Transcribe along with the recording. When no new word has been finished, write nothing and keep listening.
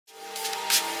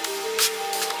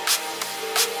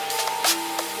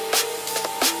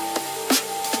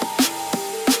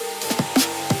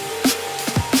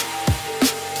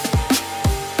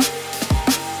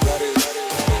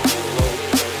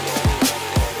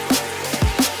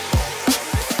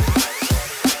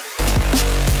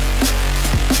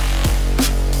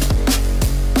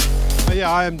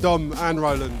I am Dom and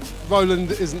Roland.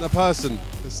 Roland isn't a person,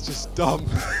 it's just Dom.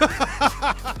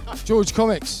 George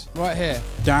Comics, right here.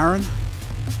 Darren,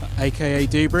 aka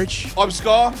D-Bridge. I'm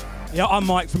Scar. Yeah, I'm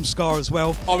Mike from Scar as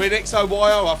well. I'm in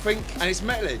XOYO, I think, and it's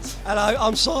Metalheadz. Hello,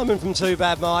 I'm Simon from Two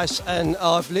Bad Mice, and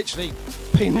I've literally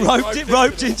been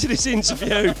roped into this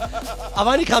interview. I've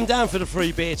only come down for the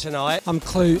free beer tonight. I'm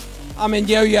Clue. I'm in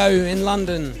Yo-Yo in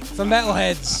London for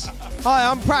Metalheadz. Hi,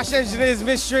 I'm Crash Engineer's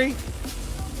Mystery,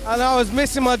 and I was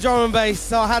missing my drum and bass,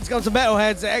 so I had to come to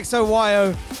Metalheadz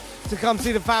XOYO to come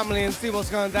see the family and see what's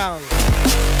going down.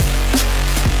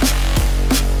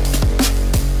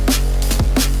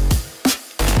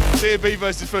 D&B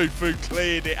versus Food. Food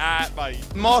cleared it out,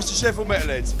 mate. Master Chef or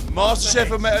Metalheadz? Master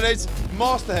Chef or Metalheadz?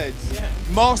 Masterheads. Yeah.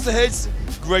 Masterheads,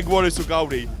 Greg Wallace or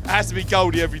Goldie? It has to be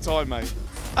Goldie every time, mate.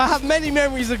 I have many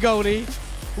memories of Goldie.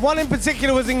 One in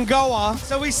particular was in Goa.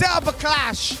 So we set up a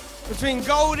clash between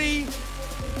Goldie,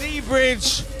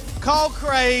 D-Bridge, Carl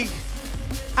Craig,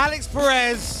 Alex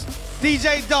Perez,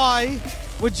 DJ Die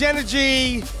with Jenna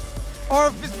G,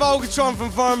 Orifice Volgatron from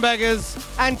Foreign Beggars,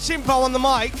 and Chimpo on the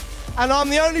mic. And I'm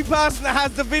the only person that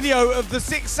has the video of the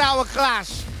 6-hour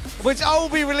clash, which I will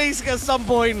be releasing at some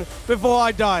point before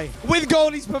I die, with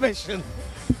Goldie's permission.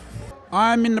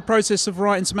 I'm in the process of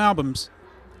writing some albums,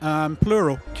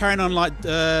 plural. Carrying on like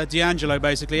D'Angelo,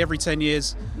 basically, every 10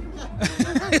 years. Do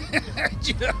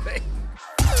you know what I mean?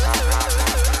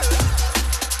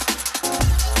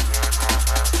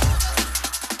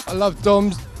 I love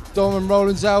Dom and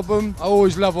Roland's album. I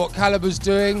always love what Caliber's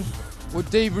doing, what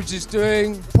D-Bridge is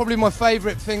doing. Probably my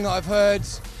favourite thing that I've heard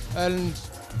and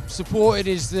supported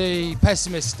is the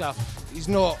Pessimist stuff. He's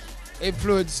not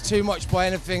influenced too much by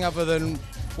anything other than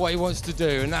what he wants to do,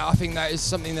 and I think that is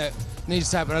something that needs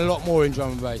to happen a lot more in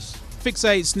drum and bass.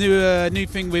 Fixate's new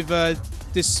thing with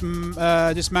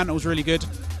Dismantle's really good.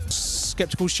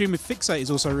 Skeptical's tune with Fixate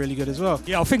is also really good as well.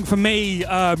 Yeah, I think for me,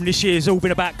 this year's all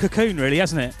been about Cocoon, really,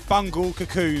 hasn't it? Bungle,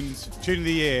 Cocoons, tune of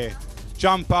the year.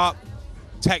 Jump Up,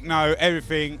 techno,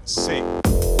 everything, sick.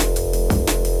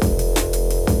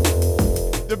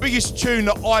 The biggest tune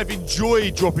that I've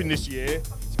enjoyed dropping this year,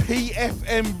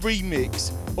 PFM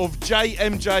remix of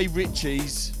JMJ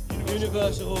Ritchie's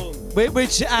Universal Horn.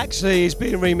 Which actually is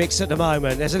being remixed at the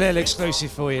moment. There's a little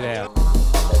exclusive for you now.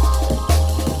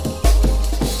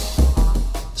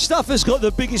 Stuff that's got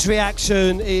the biggest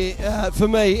reaction for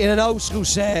me in an old school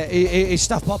set is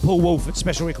stuff by Paul Wolford,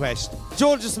 Special Request.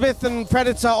 Georgia Smith and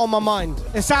Predator on my mind.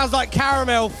 It sounds like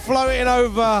caramel floating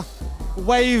over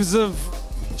waves of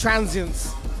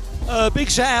transience. Big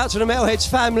shout out to the Metalheadz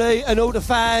family and all the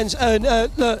fans, and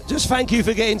look, just thank you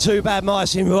for getting Two Bad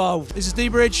Mice involved. This is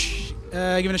D-Bridge,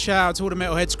 giving a shout out to all the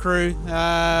Metalheadz crew.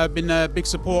 Been a big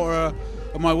supporter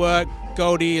of my work.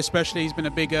 Goldie especially, he's been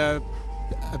a big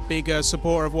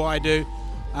supporter of what I do.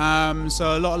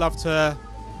 So a lot of love to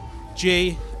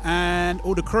G and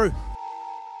all the crew.